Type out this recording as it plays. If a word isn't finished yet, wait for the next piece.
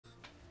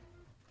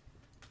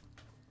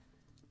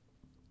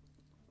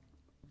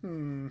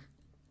Hmm.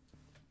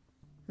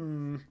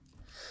 Hmm.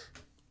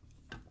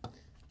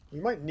 We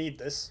might need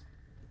this.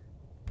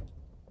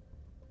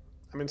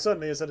 I mean,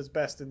 certainly it's at its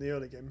best in the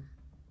early game.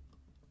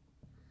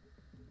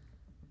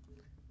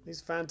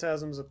 These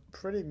phantasms are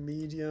pretty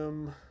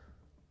medium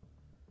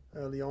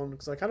early on,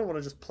 because I kind of want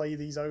to just play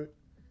these out.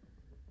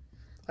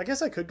 I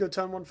guess I could go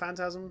turn 1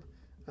 phantasm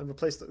and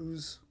replace the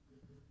ooze.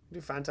 Do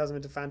phantasm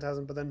into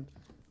phantasm, but then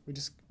we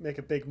just make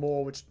a big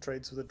maw which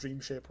trades with a dream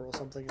shaper or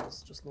something, and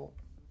it's just not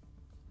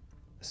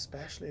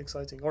especially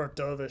exciting. Or a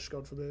dervish,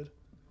 God forbid.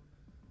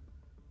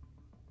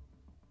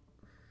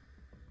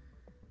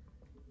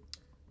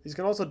 These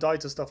can also die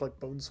to stuff like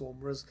Bone Swarm,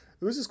 whereas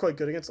ooze is quite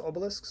good against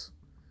obelisks,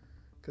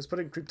 because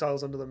putting creep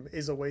tiles under them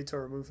is a way to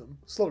remove them.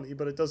 Slowly,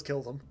 but it does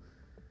kill them.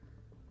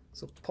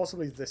 So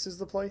possibly this is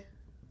the play.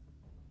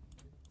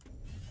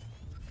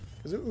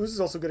 Because ooze is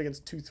also good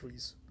against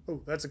 2/3s.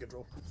 Oh, that's a good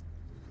draw.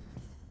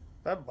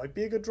 That might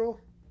be a good draw.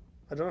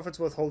 I don't know if it's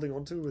worth holding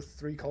on to with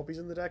 3 copies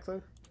in the deck,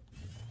 though.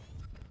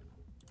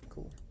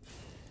 Cool.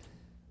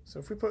 So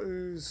if we put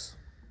ooze...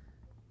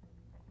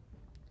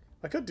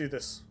 I could do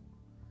this.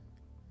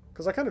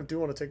 Because I kind of do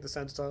want to take the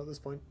center tile at this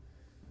point.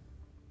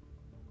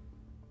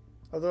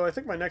 Although I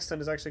think my next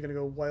turn is actually going to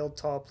go Wild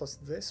Tar plus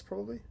this,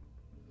 probably.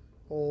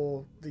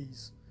 Or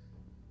these.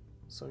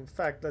 So in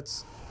fact,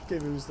 let's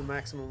give ooze the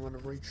maximum amount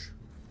of reach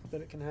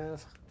that it can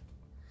have.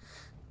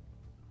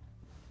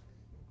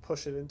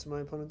 Push it into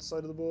my opponent's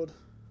side of the board.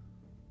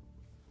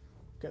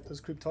 Get those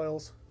creep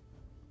tiles.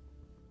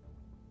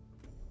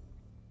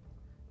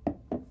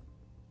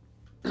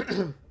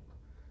 I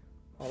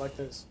like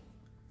this.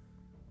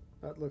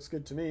 That looks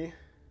good to me.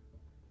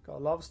 Got a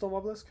Lava Storm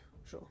Obelisk?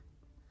 Sure.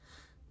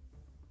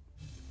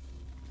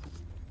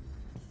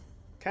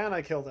 Can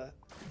I kill that?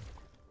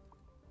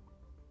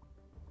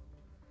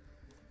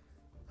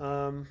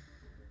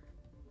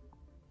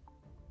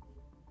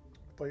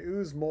 If I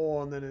ooze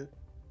more and then it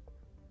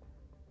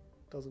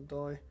doesn't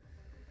die.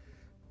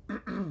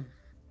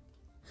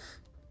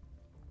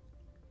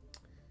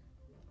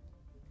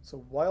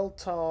 So Wild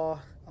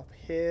Tar up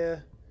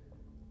here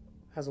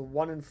has a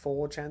 1 in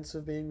 4 chance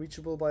of being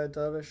reachable by a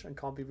dervish and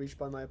can't be reached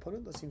by my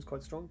opponent. That seems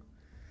quite strong.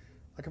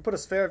 I can put a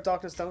Sphere of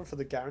Darkness down for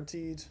the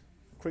guaranteed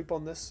creep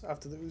on this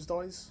after the ooze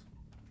dies.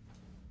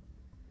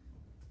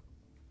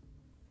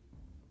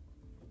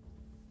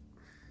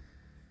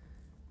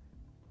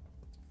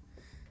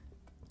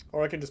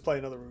 Or I can just play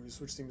another ooze,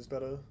 which seems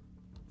better.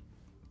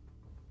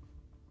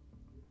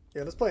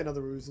 Yeah, let's play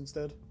another ooze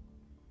instead.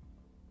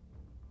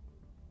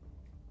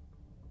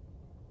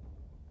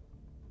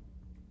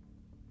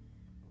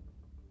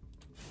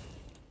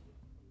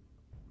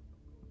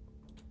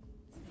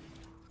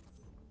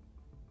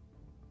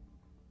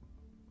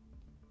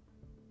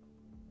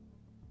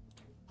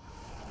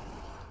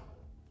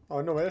 Oh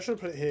no, wait, I should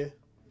have put it here.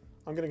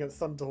 I'm gonna get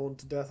Thunderhorn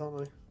to death,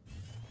 aren't I?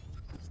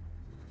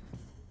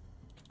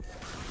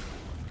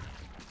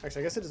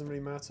 Actually, I guess it doesn't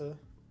really matter.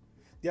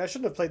 Yeah, I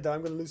shouldn't have played that.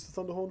 I'm gonna lose the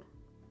Thunderhorn.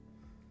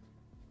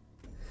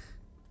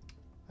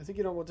 I think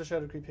you don't want to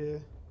Shadow Creep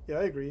here. Yeah,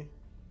 I agree.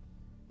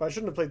 But I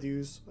shouldn't have played the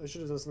ooze. I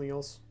should have done something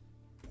else.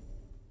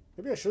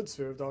 Maybe I should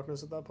Sphere of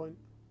Darkness at that point.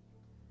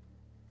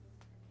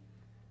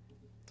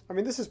 I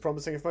mean, this is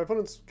promising. If my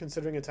opponent's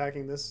considering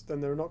attacking this,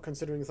 then they're not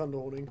considering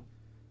Thunderhorning,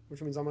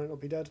 which means I might not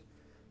be dead.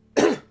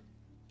 The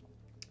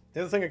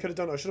other thing I could have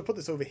done, I should have put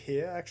this over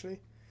here, actually.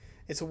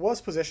 It's a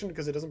worse position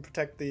because it doesn't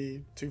protect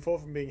the 2/4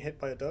 from being hit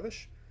by a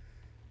dervish.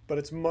 But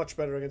it's much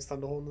better against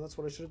Thunderhorn, and that's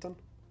what I should have done.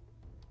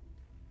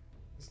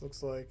 This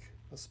looks like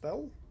a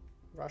spell?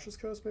 Rash's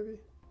Curse, maybe?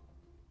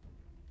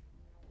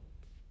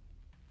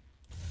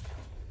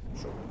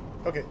 Sure.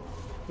 Okay.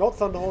 Not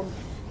Thunderhorn.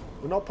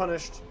 We're not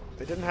punished.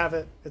 They didn't have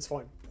it. It's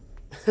fine.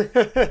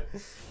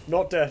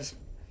 Not dead.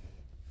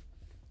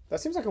 That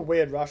seems like a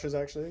weird Rash's,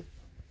 actually.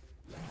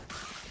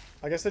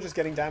 I guess they're just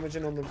getting damage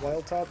in on the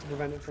Wild Tar to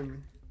prevent it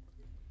from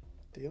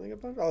dealing a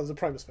bunch. Oh, there's a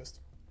Primus Fist.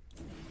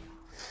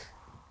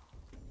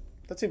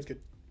 That seems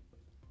good.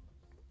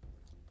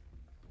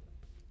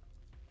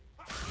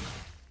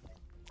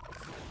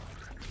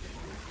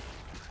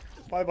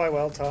 Bye-bye,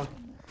 Wild Tar.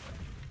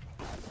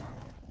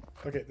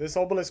 Okay, this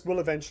obelisk will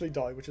eventually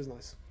die, which is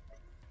nice.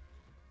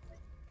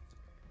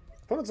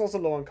 Opponent's also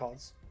low on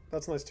cards.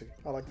 That's nice too.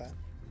 I like that.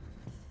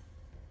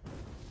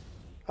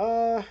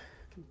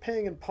 Can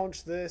ping and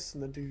punch this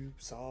and then do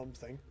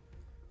something.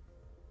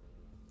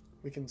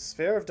 We can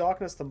Sphere of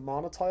Darkness the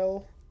mana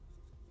tile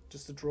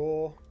just to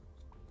draw.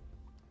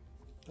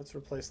 Let's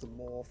replace the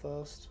Maw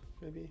first,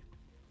 maybe.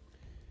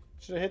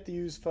 Should I hit the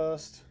use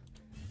first?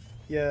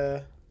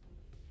 Yeah.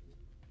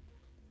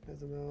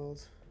 Nether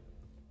Meld.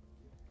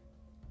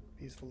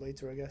 Useful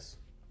later, I guess.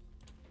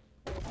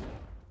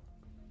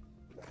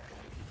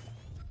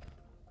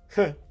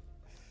 Okay.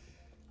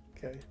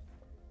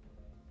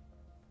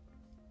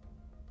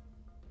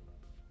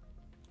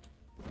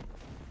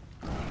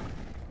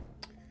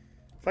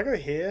 If I go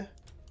here,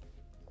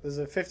 there's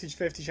a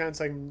 50-50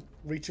 chance I'm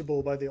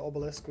reachable by the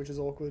obelisk, which is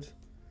awkward.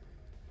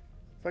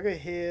 If I go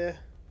here,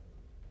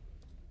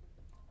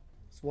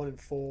 it's 1 in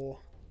 4.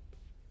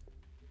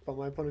 but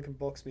my opponent can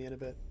box me in a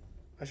bit.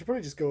 I should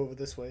probably just go over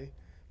this way,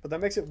 but that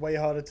makes it way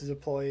harder to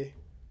deploy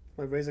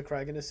my Razor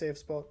Crag in a safe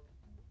spot.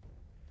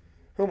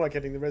 Who am I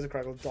kidding? The Razor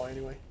Crag will die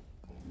anyway.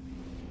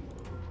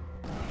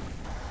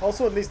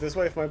 Also, at least this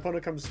way, if my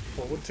opponent comes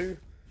forward too,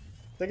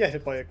 they get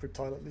hit by a crit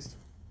tile at least.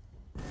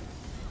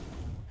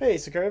 Hey,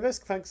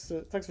 Sakarivisk, thanks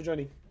for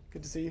joining.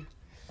 Good to see you.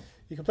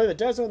 You can play the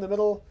Dezo in the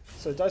middle,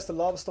 so dice the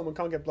Lava Storm and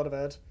can't get Blood of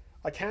Ed.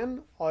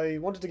 I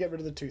wanted to get rid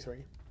of the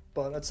 2-3,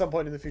 but at some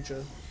point in the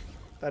future,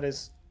 that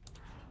is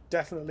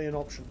definitely an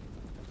option.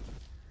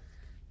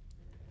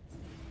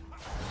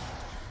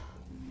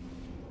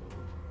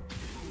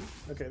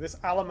 Okay, this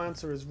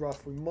Alamancer is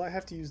rough. We might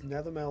have to use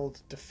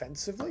Nethermeld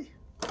defensively.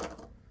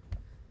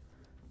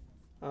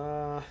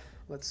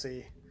 Let's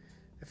see.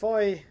 If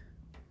I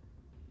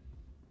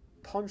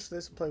punch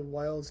this and play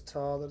Wild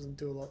Tar, that doesn't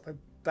do a lot. If I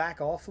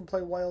back off and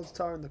play Wild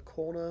Tar in the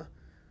corner,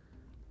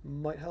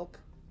 might help.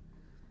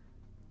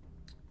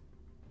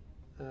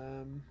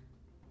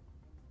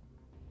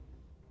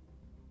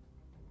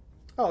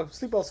 Oh,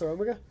 Sleep Well, Sir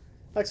Omega.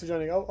 Thanks for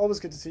joining. Always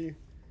good to see you.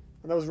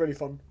 And that was really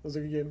fun. That was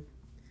a good game.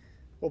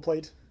 Well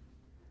played.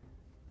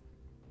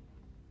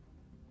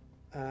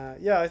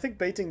 Yeah, I think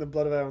baiting the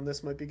Blood of Air on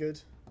this might be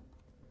good.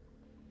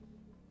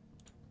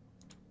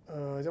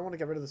 I don't want to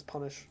get rid of this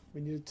punish.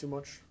 We need it too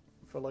much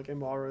for like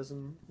Imaras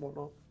and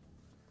whatnot.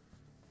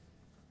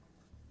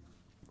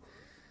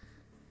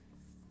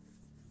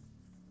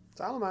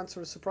 The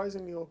Alamancer is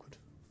surprisingly awkward.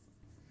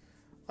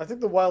 I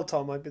think the Wild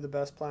Tar might be the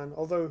best plan,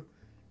 although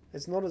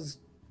it's not as...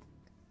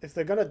 If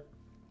they're gonna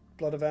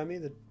Blood of Air me,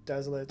 the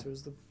Desolator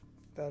is the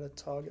better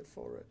target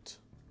for it.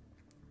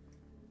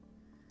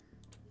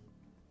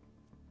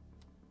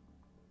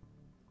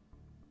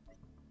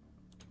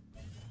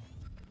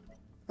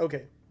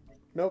 Okay.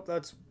 Nope,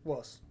 that's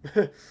worse.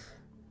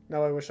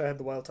 Now I wish I had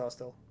the Wild Tar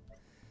still.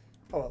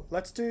 Oh well,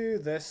 let's do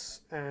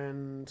this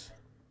and...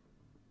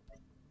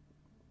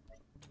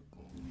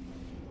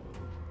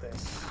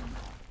 this.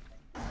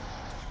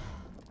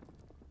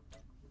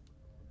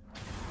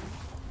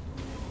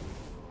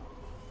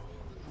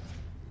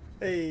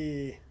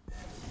 Hey!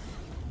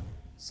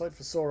 Sight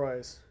for Sore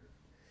Eyes.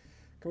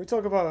 Can we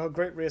talk about how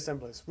great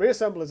Reassemble is?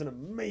 Reassemble is an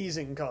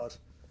amazing card.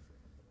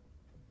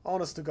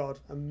 Honest to God,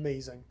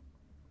 amazing.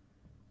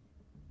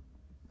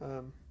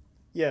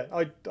 Yeah,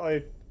 I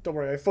don't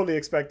worry, I fully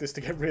expect this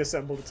to get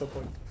reassembled at some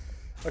point.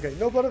 Okay,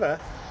 no Blood of Air.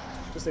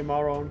 Just a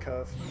Mara on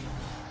curve.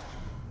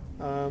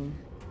 And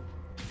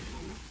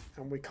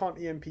we can't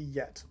EMP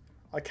yet.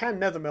 I can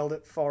Nethermeld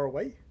it far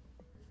away.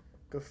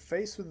 Go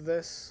face with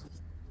this.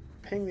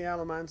 Ping the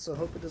Alamancer,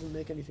 hope it doesn't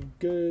make anything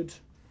good.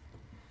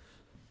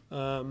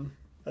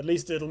 At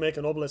least it'll make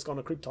an Obelisk on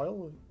a creep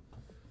tile.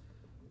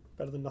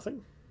 Better than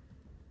nothing.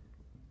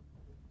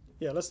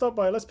 Yeah, let's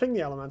ping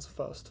the Alamancer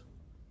first.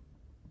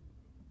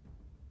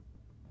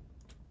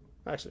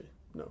 Actually,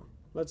 no.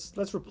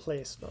 Let's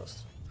replace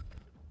first.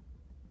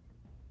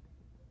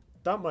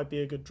 That might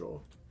be a good draw.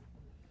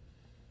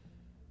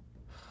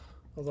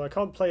 Although I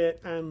can't play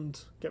it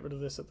and get rid of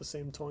this at the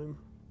same time.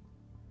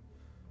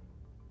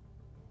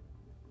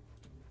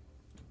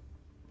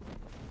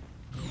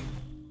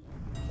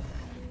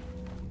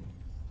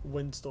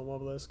 Windstorm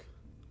Obelisk.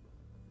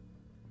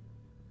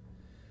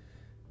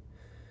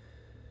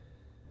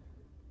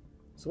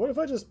 So what if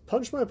I just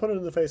punch my opponent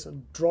in the face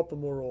and drop a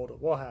more order?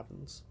 What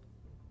happens?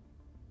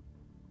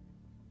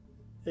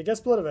 It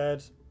gets Blood of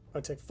Ed. I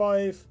take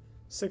 5,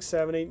 6,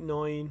 7, 8,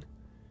 9.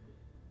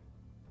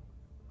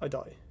 I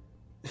die.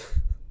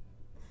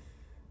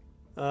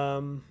 If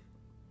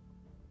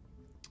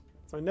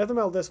I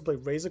Nethermeld this and play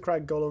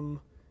Razorcrag Golem,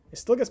 it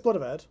still gets Blood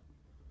of Ed,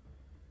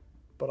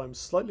 but I'm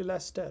slightly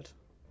less dead.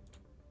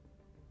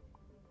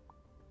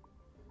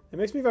 It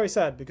makes me very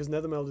sad because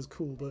Nethermeld is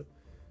cool, but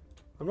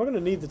I'm not going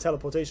to need the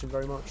teleportation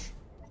very much,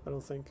 I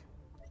don't think.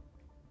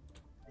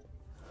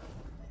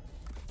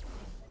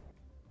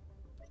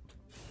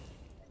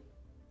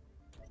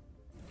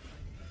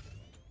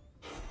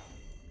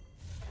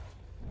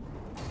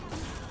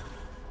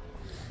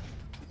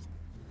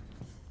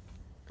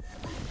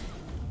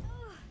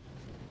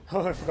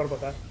 Oh, I forgot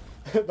about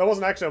that. That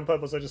wasn't actually on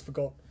purpose, I just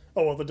forgot.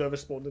 Oh well, the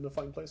Dervish spawned in a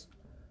fine place.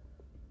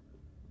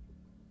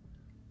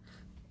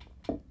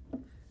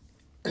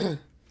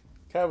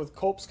 Okay, with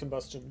Corpse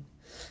Combustion.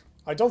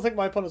 I don't think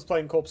my opponent's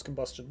playing Corpse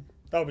Combustion.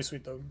 That would be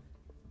sweet though.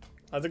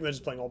 I think they're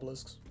just playing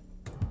Obelisks.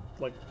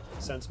 Like,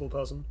 sensible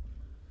person.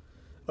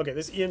 Okay,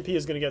 this EMP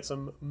is going to get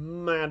some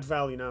mad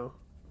value now.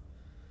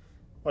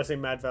 I say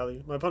mad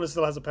value. My opponent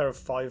still has a pair of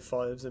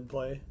 5/5s in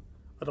play.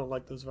 I don't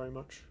like those very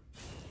much.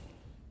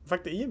 In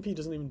fact, the EMP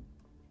doesn't even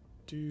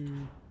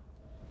do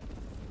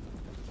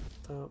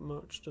that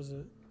much, does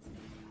it?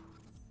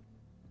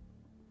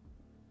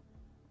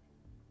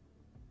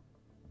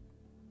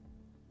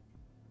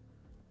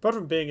 Apart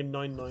from being a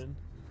 9/9,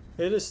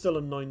 it is still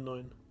a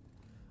 9/9.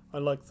 I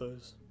like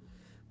those.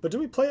 But do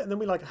we play it and then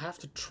we like have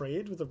to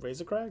trade with the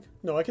Razorcrag?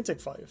 No, I can take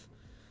 5.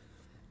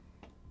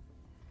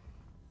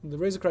 The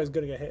Razorcrag is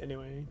going to get hit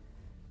anyway,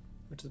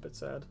 which is a bit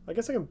sad. I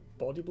guess I can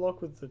body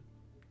block with the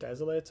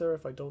Desolator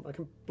if I don't... I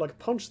can, like,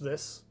 punch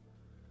this.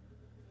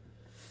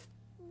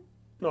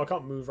 No, I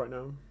can't move right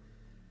now.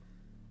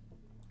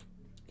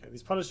 Okay,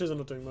 these punishers are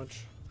not doing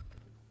much.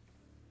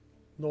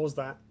 Nor's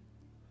that.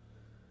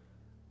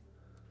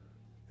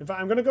 In fact,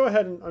 I'm going to go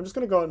ahead and... I'm just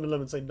going to go out on a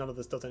limb and say none of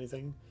this does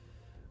anything.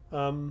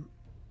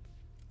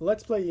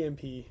 Let's play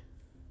EMP.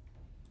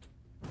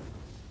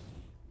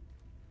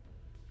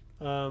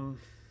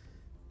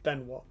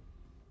 Then what?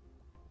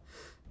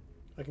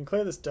 I can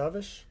clear this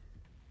Dervish.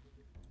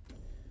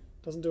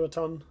 Doesn't do a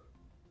ton,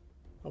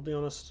 I'll be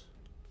honest.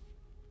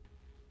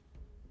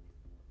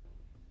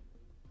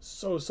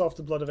 So soft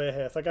the Blood of Air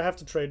here. I think I have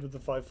to trade with the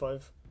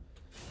 5/5.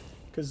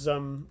 Because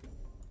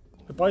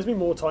it buys me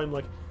more time,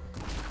 like...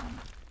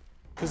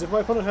 Because if my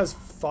opponent has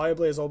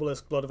Fireblaze,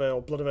 Obelisk, Blood of Air,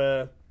 or Blood of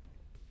Air,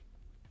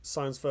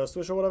 Science First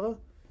Wish or whatever,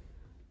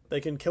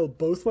 they can kill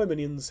both my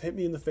minions, hit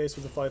me in the face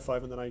with the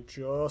 5/5, and then I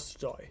just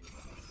die.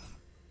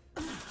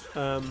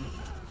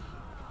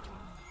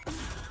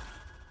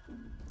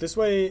 This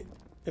way,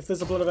 if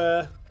there's a Blood of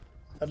Air,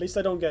 at least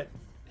I don't get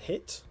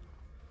hit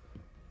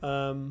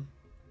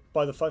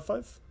by the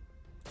 5/5.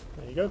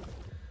 There you go.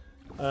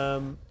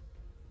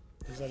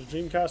 Is that a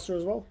Dreamcaster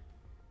as well?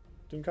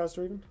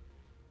 Dreamcaster even?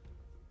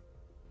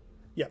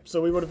 Yeah,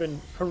 so we would have been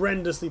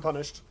horrendously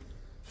punished.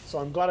 So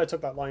I'm glad I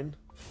took that line.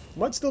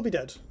 Might still be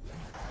dead,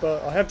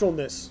 but I have drawn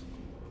this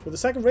with the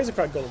second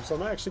Razorcrack Golem, so I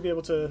might actually be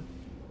able to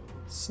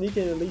sneak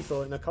in a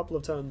lethal in a couple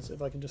of turns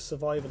if I can just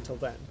survive until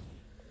then.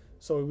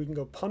 So we can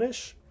go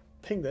punish,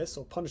 ping this,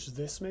 or punish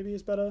this maybe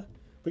is better.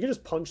 We can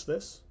just punch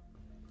this.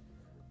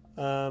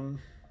 Trying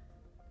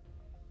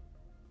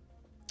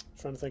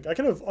to think. I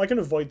can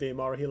avoid the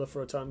Amara healer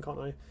for a turn, can't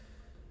I?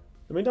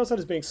 The main downside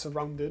is being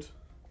surrounded.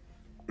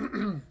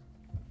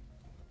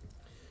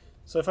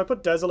 So if I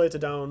put Desolator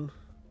down,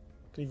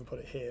 I can even put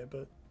it here,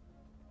 but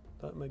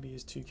that maybe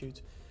is too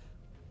cute.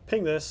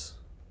 Ping this.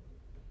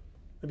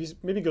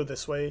 Maybe go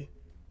this way.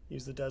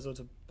 Use the Desert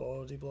to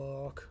body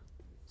block.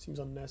 Seems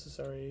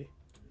unnecessary.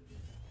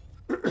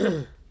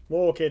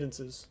 More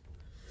cadences.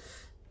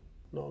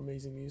 Not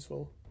amazingly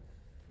useful.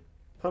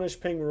 Punish,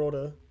 ping,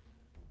 Marauder.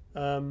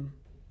 Oh,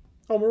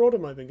 Marauder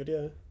might have been good,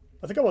 yeah.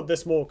 I think I want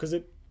this more, because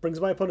it brings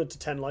my opponent to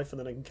 10 life and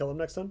then I can kill him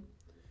next turn.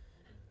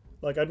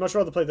 Like, I'd much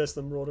rather play this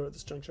than Marauder at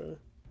this juncture.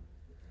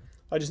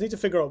 I just need to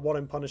figure out what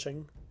I'm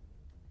punishing.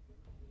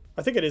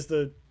 I think it is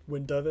the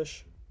Wind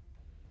Dervish.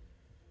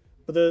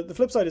 But the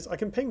flip side is I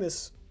can ping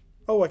this.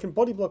 Oh, I can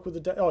body block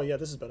with the... Oh, yeah,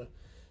 this is better.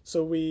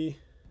 So we...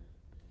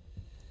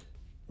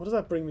 What does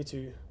that bring me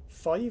to?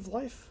 5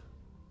 life?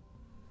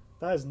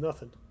 That is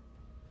nothing.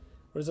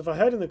 Whereas if I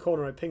head in the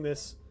corner, I ping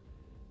this.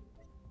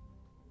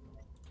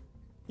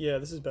 Yeah,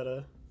 this is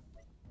better.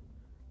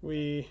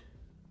 We...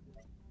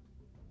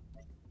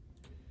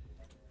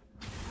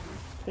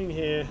 Ping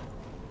here.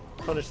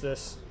 Punish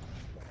this.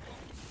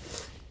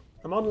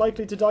 I'm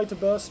unlikely to die to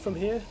burst from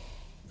here.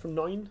 From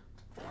 9.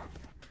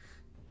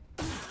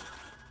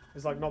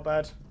 It's like not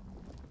bad.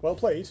 Well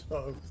played.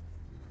 Uh-oh.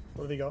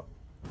 What have they got?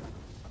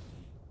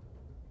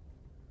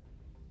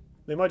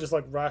 They might just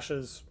like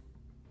Rashes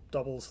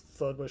doubles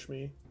third wish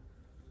me.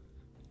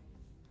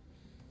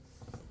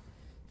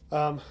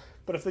 But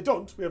if they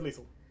don't, we have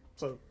lethal.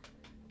 So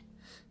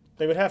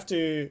they would have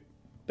to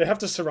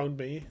surround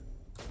me.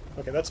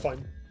 Okay, that's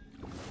fine.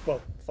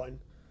 Well, fine.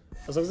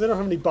 As long as they don't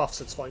have any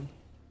buffs, it's fine.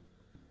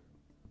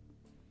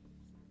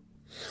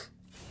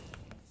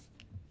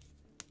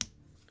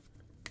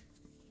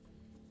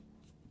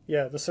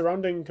 Yeah, the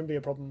surrounding can be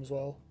a problem as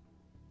well.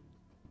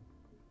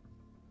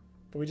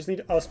 But we just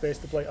need our space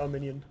to play our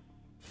minion.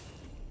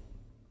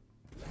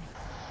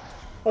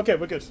 Okay,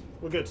 we're good.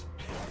 We're good.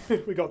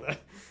 We got there.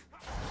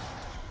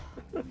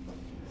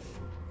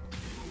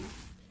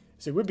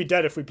 See, we'd be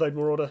dead if we played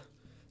Marauder.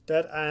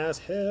 Dead as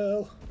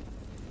hell.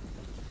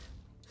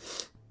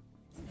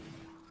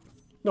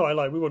 No, I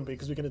lied. We wouldn't be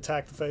because we can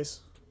attack the face.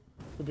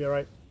 We'd be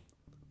alright.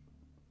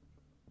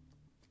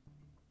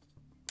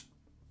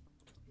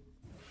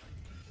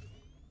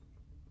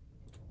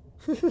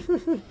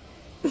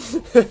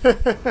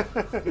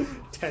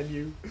 Damn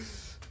you.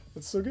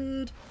 That's so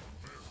good.